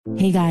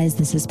Hey guys,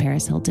 this is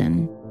Paris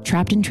Hilton.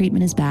 Trapped in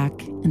Treatment is back,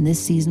 and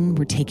this season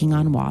we're taking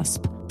on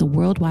WASP, the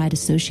Worldwide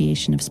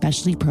Association of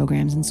Specialty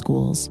Programs in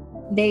Schools.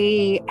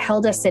 They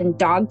held us in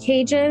dog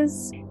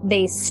cages.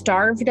 They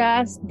starved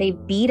us. They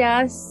beat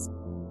us.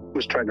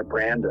 Was trying to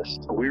brand us.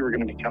 So we were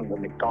going to become the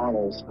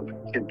McDonald's of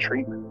kid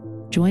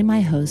treatment. Join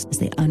my host as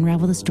they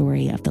unravel the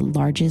story of the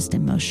largest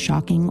and most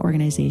shocking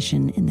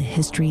organization in the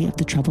history of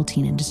the troubled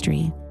teen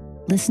industry.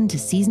 Listen to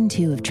Season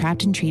 2 of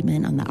Trapped in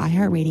Treatment on the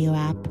iHeartRadio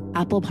app,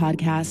 Apple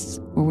Podcasts,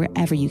 or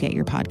wherever you get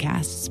your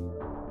podcasts.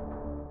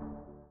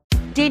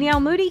 Danielle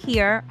Moody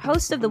here,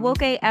 host of the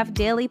Woke AF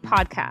Daily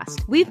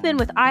podcast. We've been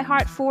with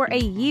iHeart for a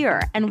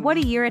year, and what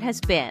a year it has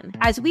been.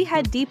 As we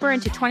head deeper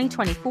into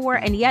 2024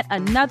 and yet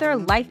another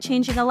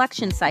life-changing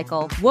election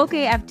cycle, Woke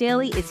AF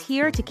Daily is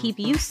here to keep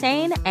you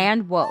sane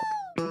and woke.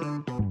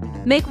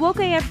 Make Woke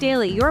AF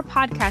Daily your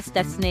podcast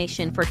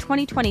destination for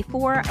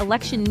 2024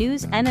 election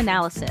news and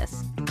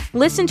analysis.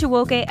 Listen to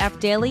Woke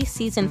AF Daily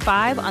Season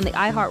 5 on the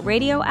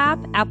iHeartRadio app,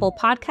 Apple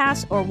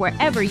Podcasts, or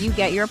wherever you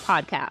get your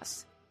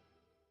podcasts.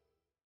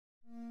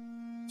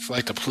 It's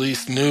like the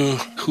police knew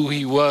who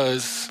he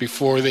was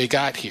before they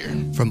got here.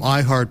 From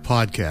iHeart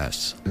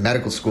Podcasts. The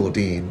medical school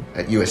dean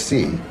at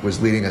USC was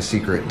leading a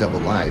secret double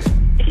life.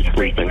 She's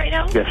breathing right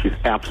now? Yes, she's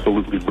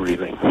absolutely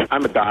breathing.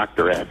 I'm a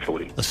doctor,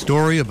 actually. A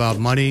story about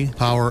money,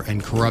 power,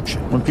 and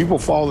corruption. When people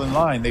fall in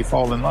line, they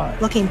fall in line.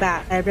 Looking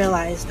back, I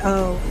realized,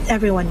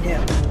 everyone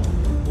knew.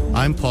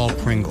 I'm Paul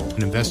Pringle,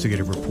 an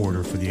investigative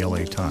reporter for the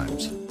LA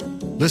Times.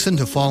 Listen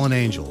to Fallen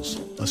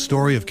Angels, a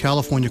story of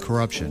California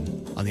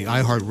corruption on the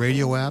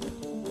iHeartRadio app,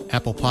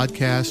 Apple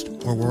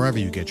Podcast, or wherever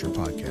you get your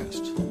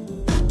podcasts.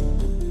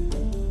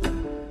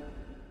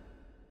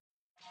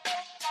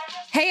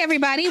 Hey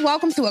everybody,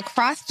 welcome to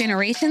Across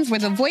Generations, where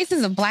the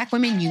voices of Black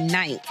women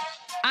unite.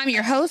 I'm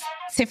your host,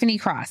 Tiffany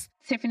Cross.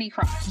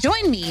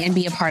 Join me and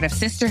be a part of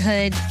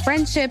sisterhood,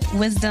 friendship,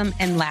 wisdom,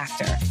 and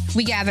laughter.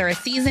 We gather a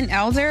seasoned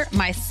elder,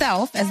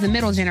 myself as the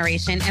middle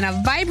generation, and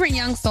a vibrant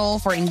young soul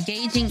for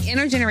engaging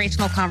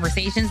intergenerational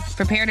conversations,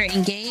 prepare to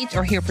engage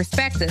or hear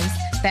perspectives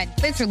that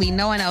literally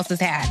no one else has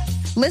had.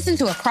 Listen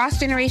to Across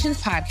Generations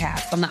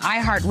podcast on the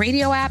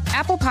iHeartRadio app,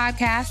 Apple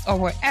Podcasts, or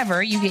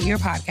wherever you get your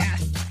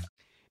podcasts.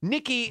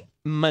 Nicki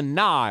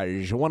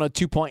Minaj,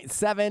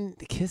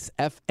 102.7 Kiss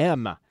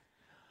FM.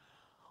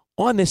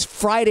 On this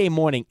Friday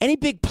morning, any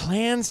big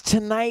plans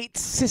tonight?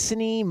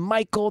 Sissany,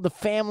 Michael, the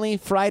family,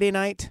 Friday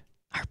night?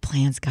 Our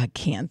plans got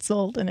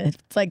canceled, and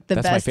it's like the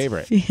That's best my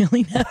favorite.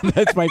 feeling ever.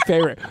 That's my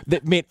favorite.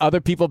 That made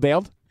other people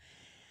bailed?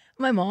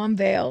 My mom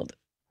bailed.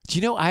 Do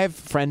you know, I have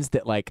friends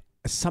that, like,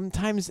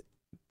 sometimes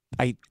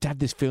I have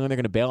this feeling they're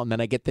going to bail, and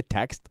then I get the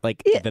text,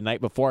 like, the night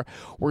before,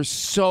 we're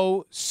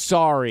so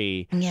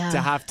sorry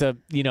to have to,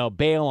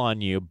 bail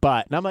on you.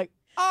 And I'm like,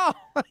 oh,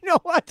 you know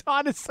what?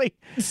 Honestly,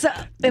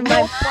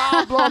 no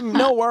problem.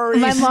 No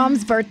worries. My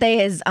mom's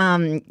birthday is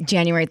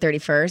January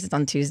 31st. It's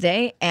on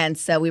Tuesday. And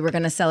so we were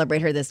going to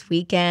celebrate her this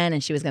weekend,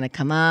 and she was going to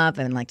come up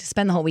and to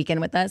spend the whole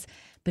weekend with us.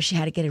 But she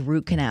had to get a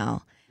root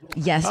canal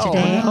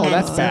yesterday. Oh,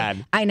 that's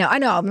bad. I know.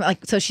 I'm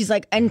like, so she's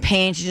like in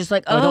pain. She's just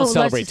like, don't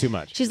celebrate too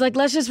much. She's like,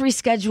 let's just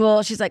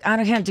reschedule. She's like,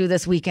 I can't do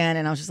this weekend.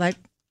 And I was just like,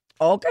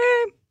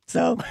 okay.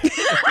 So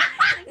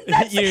you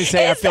didn't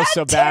say I feel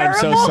so bad.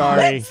 I'm so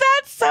sorry.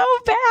 That's so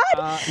bad.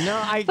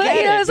 No, I but, get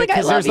it. It's like,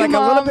 I love there's you, like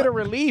Mom. a little bit of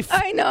relief.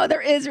 I know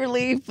there is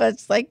relief, but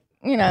it's like,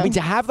 I mean,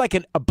 to have like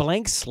a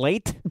blank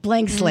slate.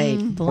 Blank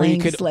slate. Where you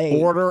could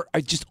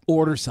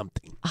order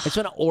something. I just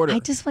want to order. I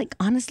just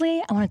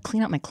honestly, I want to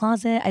clean out my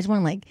closet. I just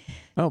want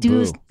to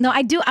do. No,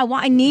 I do.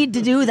 I need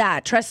to do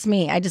that. Trust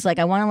me. I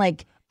want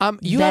to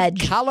you have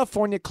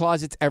California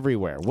closets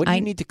everywhere. What do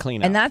you need to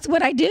clean up? And that's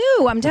what I do.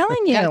 I'm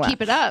telling you. Gotta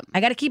keep it up. I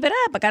got to keep it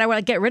up. I got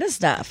to get rid of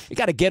stuff. You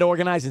got to get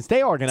organized and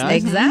stay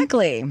organized.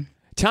 Exactly.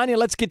 Tanya,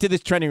 let's get to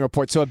this trending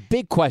report. So a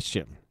big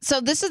question. So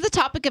this is the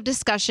topic of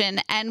discussion,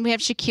 and we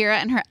have Shakira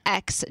and her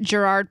ex,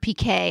 Gerard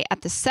Piqué,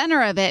 at the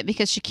center of it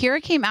because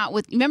Shakira came out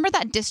with, remember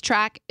that diss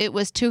track? It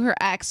was to her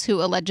ex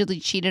who allegedly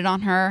cheated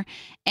on her,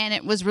 and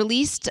it was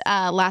released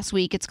last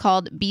week. It's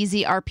called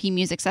BZRP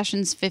Music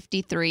Sessions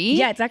 53.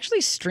 Yeah, it's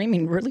actually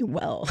streaming really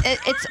well.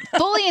 It's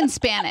fully in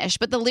Spanish,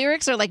 but the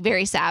lyrics are like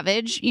very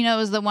savage. It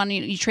was the one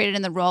you traded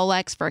in the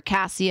Rolex for a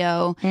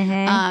Casio,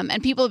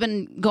 and people have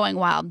been going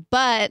wild.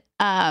 But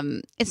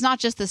it's not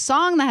just the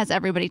song that has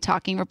everybody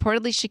talking.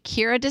 Reportedly,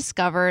 Shakira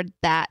discovered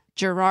that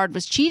Gerard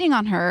was cheating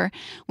on her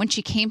when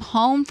she came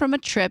home from a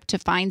trip to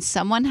find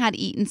someone had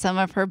eaten some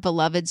of her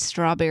beloved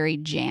strawberry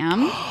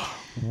jam.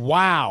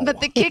 Wow.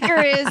 But the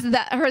kicker is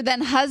that her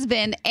then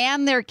husband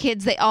and their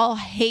kids, they all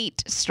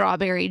hate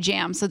strawberry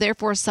jam. So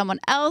therefore, someone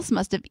else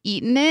must have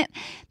eaten it.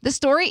 The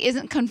story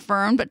isn't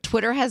confirmed, but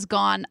Twitter has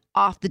gone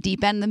off the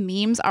deep end. The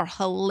memes are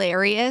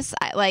hilarious.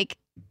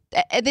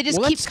 They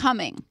just keep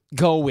coming.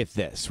 Go with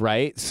this,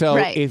 right? So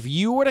if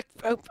you were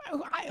to,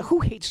 who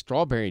hates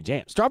strawberry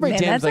jam? Strawberry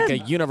jam is like a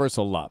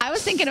universal love. I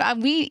was thinking,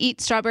 we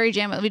eat strawberry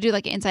jam. We do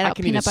like inside out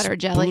peanut butter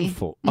jelly.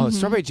 Spoonful. Oh,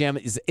 strawberry jam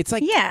it's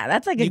like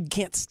that's like you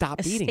can't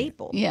stop eating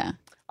staple. it. Yeah.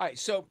 All right.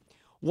 So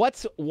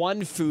what's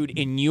one food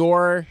in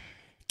your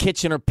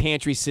kitchen or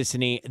pantry,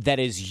 Sissany, that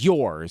is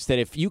yours, that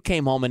if you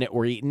came home and it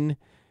were eaten,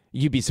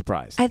 you'd be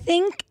surprised? I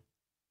think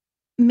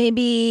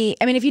maybe,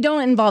 if you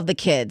don't involve the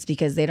kids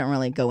because they don't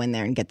really go in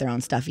there and get their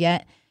own stuff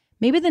yet,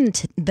 maybe the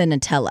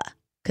Nutella,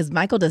 because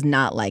Michael does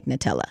not like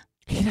Nutella.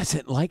 He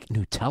doesn't like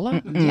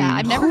Nutella? Yeah,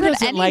 I've never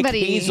heard anybody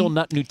like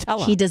hazelnut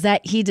Nutella.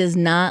 He does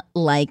not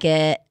like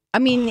it.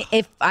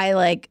 If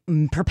I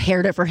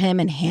prepared it for him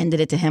and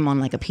handed it to him on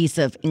like a piece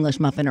of English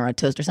muffin or a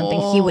toast or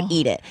something, he would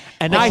eat it.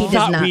 And I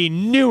thought we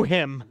knew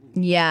him.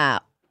 Yeah.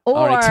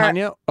 All right,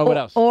 Tanya. Oh, what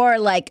else? Or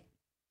like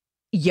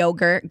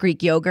yogurt,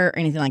 Greek yogurt, or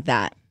anything like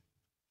that.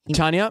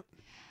 Tanya?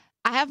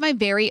 I have my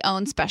very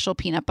own special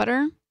peanut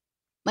butter.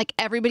 Like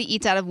everybody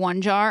eats out of one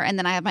jar, and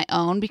then I have my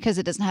own because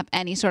it doesn't have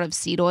any sort of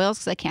seed oils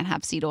because I can't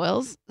have seed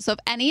oils. So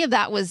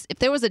if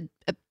there was a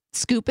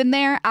scoop in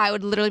there, I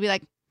would literally be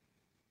like,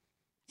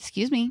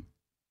 excuse me.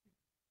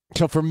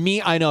 So for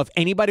me, I know if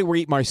anybody were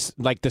to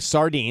eat the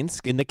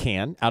sardines in the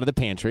can out of the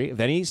pantry, if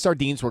any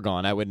sardines were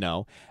gone, I would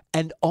know.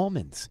 And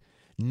almonds.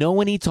 No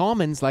one eats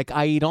almonds like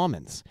I eat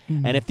almonds.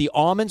 Mm-hmm. And if the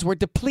almonds were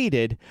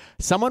depleted,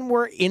 someone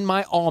were in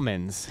my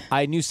almonds,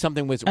 I knew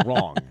something was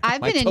wrong.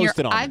 I've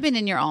been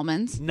in your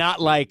almonds. Not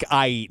like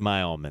I eat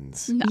my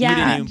almonds. No, you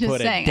didn't even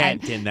put a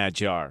dent in that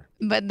jar.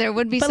 But there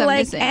would be some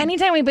missing.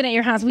 Anytime we've been at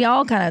your house, we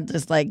all kind of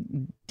just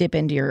dip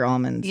into your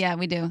almonds. Yeah,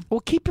 we do.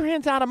 Well, keep your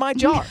hands out of my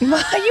jar. You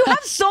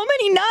have so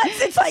many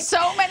nuts. It's like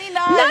so many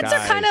nuts. Nuts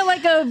are kind of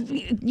like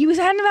you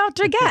hand them out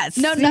to guests.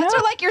 No, nuts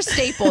are like your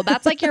staple.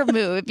 That's like your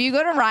move. If you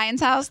go to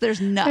Ryan's house,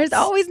 there's nuts. There's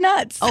always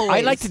nuts. Always.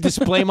 I like to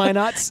display my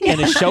nuts in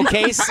a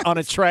showcase on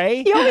a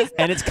tray.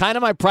 And it's kind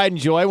of my pride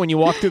and joy when you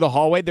walk through the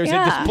hallway. There's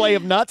a display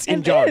of nuts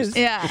in jars.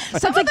 Yeah.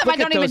 Some of them I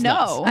don't even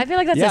know. I feel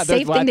like that's a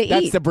safe thing to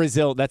eat.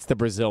 That's the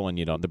Brazil one.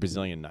 The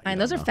Brazilian nut. And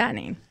those are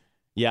fattening.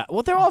 Yeah,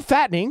 well, they're all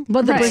fattening.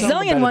 Well, the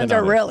Brazilian ones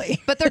are really.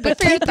 But they're good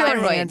for your Keep your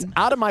thyroid. hands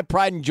out of my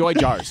pride and joy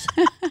jars.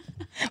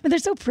 But they're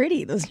so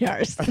pretty, those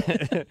jars.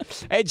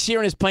 Ed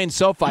Sheeran is playing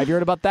SoFi. Have you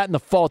heard about that in the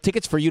fall?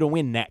 Tickets for you to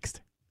win next.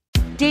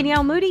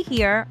 Danielle Moody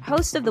here,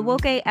 host of the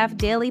Woke AF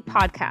Daily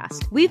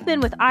podcast. We've been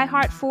with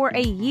iHeart for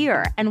a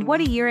year, and what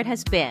a year it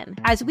has been.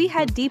 As we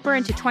head deeper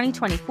into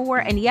 2024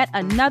 and yet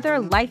another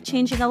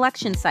life-changing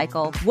election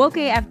cycle, Woke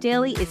AF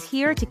Daily is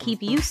here to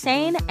keep you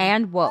sane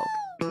and woke.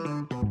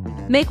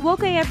 Make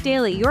Woke AF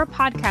Daily your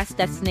podcast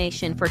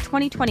destination for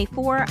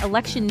 2024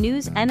 election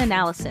news and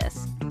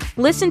analysis.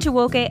 Listen to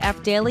Woke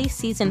AF Daily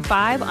Season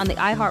 5 on the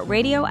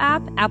iHeartRadio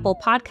app, Apple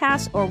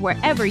Podcasts, or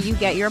wherever you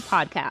get your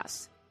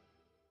podcasts.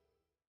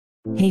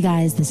 Hey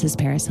guys, this is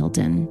Paris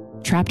Hilton.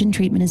 Trapped in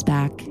Treatment is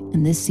back,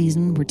 and this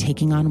season we're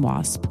taking on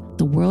WASP,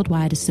 the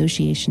Worldwide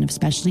Association of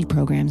Specialty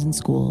Programs in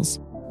Schools.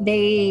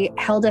 They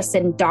held us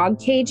in dog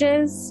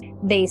cages.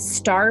 They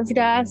starved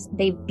us.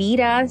 They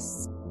beat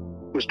us.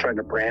 Was trying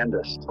to brand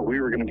us. So we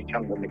were going to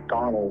become the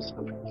McDonald's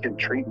of kid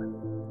treatment.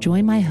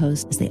 Join my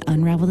host as they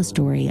unravel the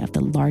story of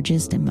the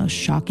largest and most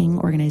shocking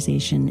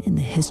organization in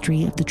the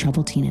history of the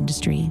troubled teen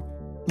industry.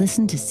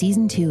 Listen to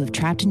Season 2 of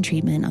Trapped in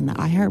Treatment on the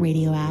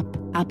iHeartRadio app,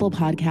 Apple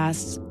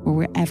Podcasts, or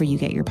wherever you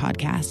get your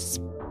podcasts.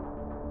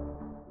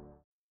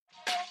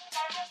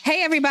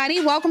 Hey,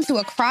 everybody. Welcome to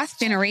Across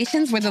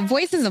Generations, where the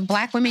voices of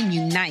Black women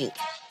unite.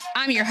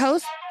 I'm your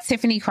host,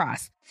 Tiffany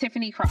Cross.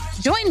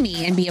 Join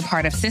me and be a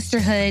part of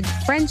sisterhood,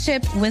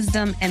 friendship,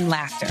 wisdom, and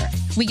laughter.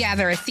 We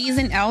gather a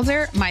seasoned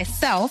elder,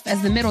 myself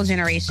as the middle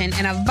generation,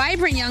 and a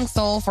vibrant young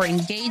soul for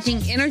engaging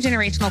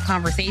intergenerational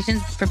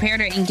conversations. Prepare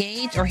to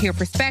engage or hear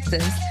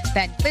perspectives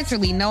that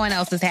literally no one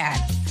else has had.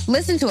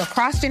 Listen to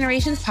Across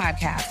Generations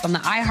podcast on the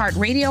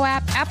iHeartRadio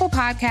app, Apple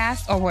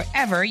Podcasts, or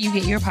wherever you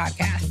get your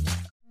podcasts.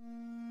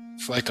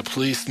 It's like the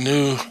police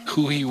knew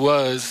who he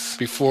was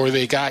before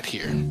they got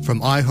here.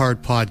 From iHeart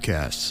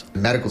Podcasts. The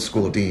medical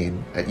school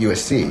dean at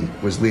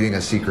USC was leading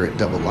a secret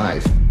double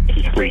life.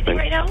 She's breathing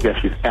right now?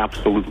 Yes, she's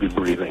absolutely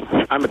breathing.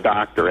 I'm a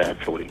doctor,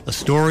 actually. A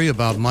story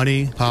about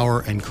money,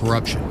 power, and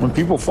corruption. When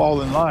people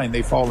fall in line,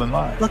 they fall in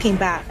line. Looking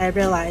back, I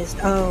realized,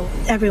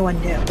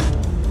 everyone knew.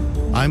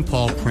 I'm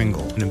Paul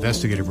Pringle, an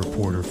investigative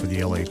reporter for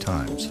the LA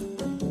Times.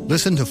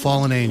 Listen to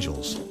Fallen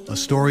Angels, a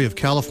story of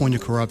California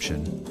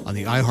corruption on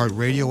the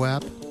iHeartRadio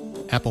app,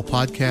 Apple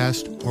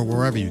Podcast, or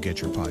wherever you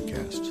get your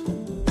podcasts.